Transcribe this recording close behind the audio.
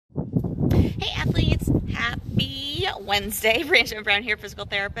Hey athletes, happy Wednesday. Brandon Brown here, physical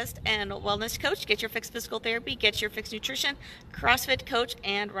therapist and wellness coach. Get your fixed physical therapy, get your fixed nutrition, CrossFit coach,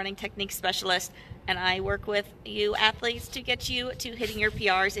 and running technique specialist. And I work with you athletes to get you to hitting your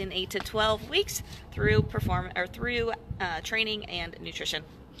PRs in 8 to 12 weeks through training and nutrition.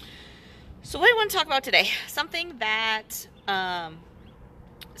 So what I want to talk about today, something that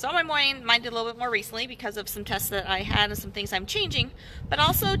it's on my mind a little bit more recently because of some tests that I had and some things I'm changing, but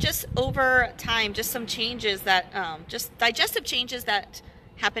also just over time, just some changes that, just digestive changes that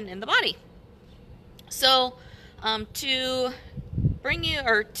happen in the body. So to bring you,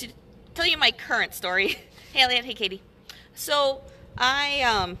 or to tell you my current story, hey Elliot, hey Katie. So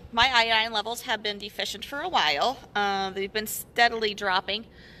my iodine levels have been deficient for a while. They've been steadily dropping.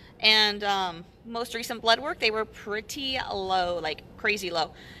 And most recent blood work, they were pretty low, like crazy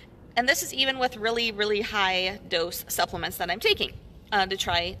low. And this is even with really, really high dose supplements that I'm taking to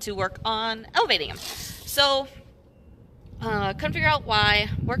try to work on elevating them. So couldn't figure out why.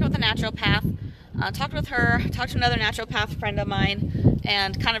 Working with a naturopath, talked with her, talked to another naturopath friend of mine,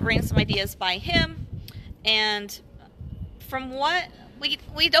 and kind of ran some ideas by him. And from what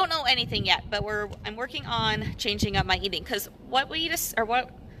we don't know anything yet, but I'm working on changing up my eating, because what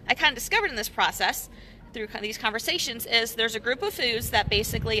I kind of discovered in this process through these conversations is there's a group of foods that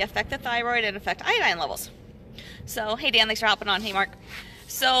basically affect the thyroid and affect iodine levels. So, hey Dan, thanks for hopping on. Hey Mark.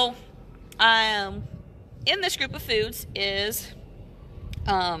 So, in this group of foods is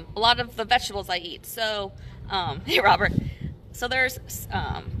a lot of the vegetables I eat. So, hey Robert. So there's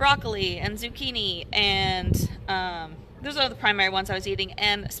broccoli and zucchini, and those are the primary ones I was eating,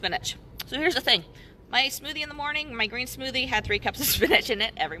 and spinach. So here's the thing. My smoothie in the morning, my green smoothie, had 3 cups of spinach in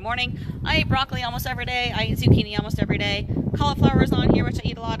it every morning. I eat broccoli almost every day. I eat zucchini almost every day. Cauliflower is on here, which I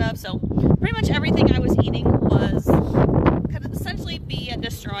eat a lot of. So pretty much everything I was eating was could essentially be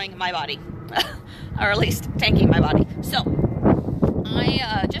destroying my body, or at least tanking my body. So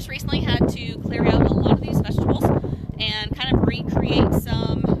I just recently had to clear out a lot of these vegetables and kind of recreate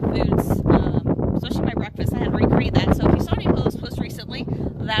some foods, especially my breakfast. I had to recreate that. So if you saw any posts recently,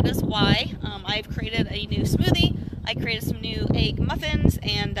 that is why. I've created a new smoothie. I created some new egg muffins,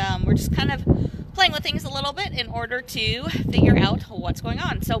 and we're just kind of playing with things a little bit in order to figure out what's going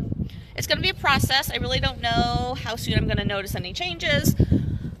on. So it's going to be a process. I really don't know how soon I'm going to notice any changes.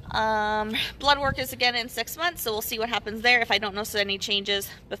 Blood work is again in 6 months, so we'll see what happens there if I don't notice any changes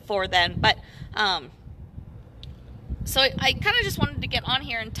before then. But so I kind of just wanted to get on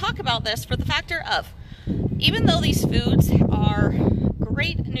here and talk about this for the factor of, even though these foods are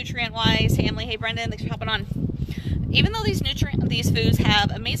great nutrient-wise, hey Emily, hey Brendan, thanks for hopping on. Even though these foods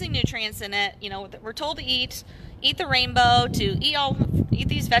have amazing nutrients in it, you know, we're told to eat the rainbow, to eat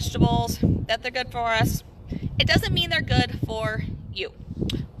these vegetables, that they're good for us. It doesn't mean they're good for you.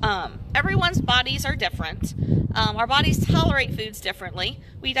 Everyone's bodies are different. Our bodies tolerate foods differently.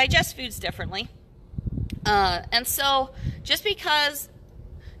 We digest foods differently. And so just because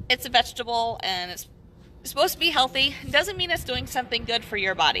it's a vegetable and it's supposed to be healthy doesn't mean it's doing something good for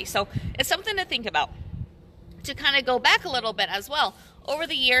your body. So it's something to think about. To kind of go back a little bit as well, over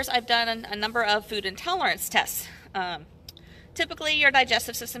the years I've done a number of food intolerance tests. Typically your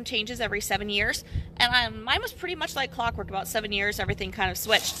digestive system changes every 7 years, and mine was pretty much like clockwork. About 7 years everything kind of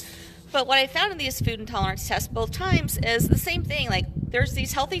switched. But what I found in these food intolerance tests both times is the same thing. Like, there's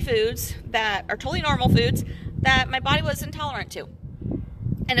these healthy foods that are totally normal foods that my body was intolerant to.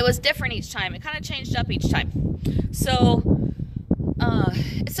 And it was different each time. It kind of changed up each time. So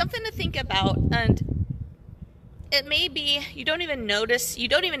it's something to think about. And it may be you don't even know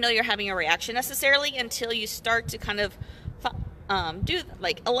you're having a reaction necessarily until you start to kind of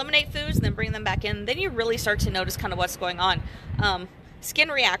eliminate foods and then bring them back in. Then you really start to notice kind of what's going on. Skin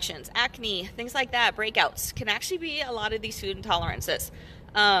reactions, acne, things like that, breakouts can actually be a lot of these food intolerances.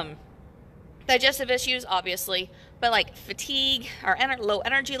 Digestive issues, obviously, but like fatigue or low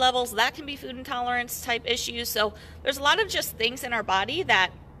energy levels, that can be food intolerance type issues. So there's a lot of just things in our body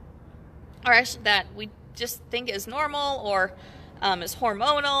that we just think is normal or is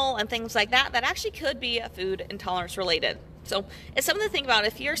hormonal and things like that actually could be a food intolerance related. So it's something to think about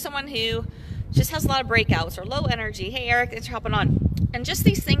if you're someone who just has a lot of breakouts or low energy. Hey Eric, thanks for hopping on. And just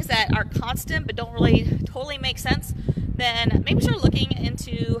these things that are constant but don't really totally make sense, then maybe start looking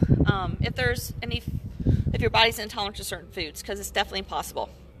into if your body's intolerant to certain foods, because it's definitely possible.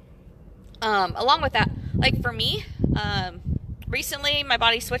 Along with that, like for me, recently my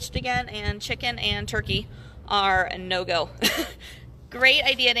body switched again, and chicken and turkey are a no-go. Great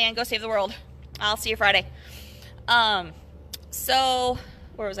idea, Dan. Go save the world. I'll see you Friday. So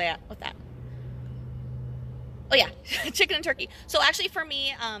where was I at with that? Oh yeah, chicken and turkey. So actually for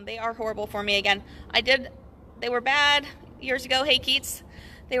me, they are horrible for me again. They were bad years ago. Hey Keats.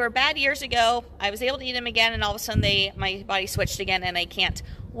 They were bad years ago. I was able to eat them again, and all of a sudden my body switched again, and I can't.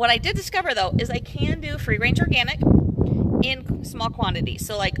 What I did discover though is I can do free range organic in small quantities.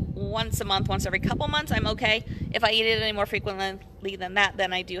 So like once a month, once every couple months, I'm okay. If I eat it any more frequently than that,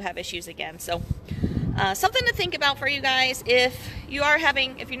 then I do have issues again. So something to think about for you guys if you're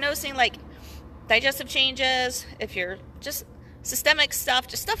noticing like digestive changes, if you're just systemic stuff,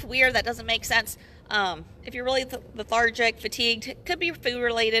 just stuff weird that doesn't make sense. If you're really lethargic, fatigued, it could be food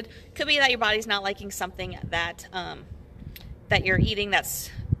related, could be that your body's not liking something that that you're eating that's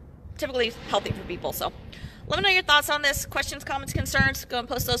typically healthy for people. So let me know your thoughts on this. Questions, comments, concerns, go and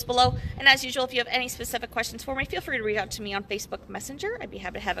post those below. And as usual, if you have any specific questions for me, feel free to reach out to me on Facebook Messenger. I'd be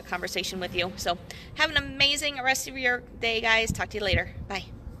happy to have a conversation with you. So have an amazing rest of your day, guys. Talk to you later. Bye.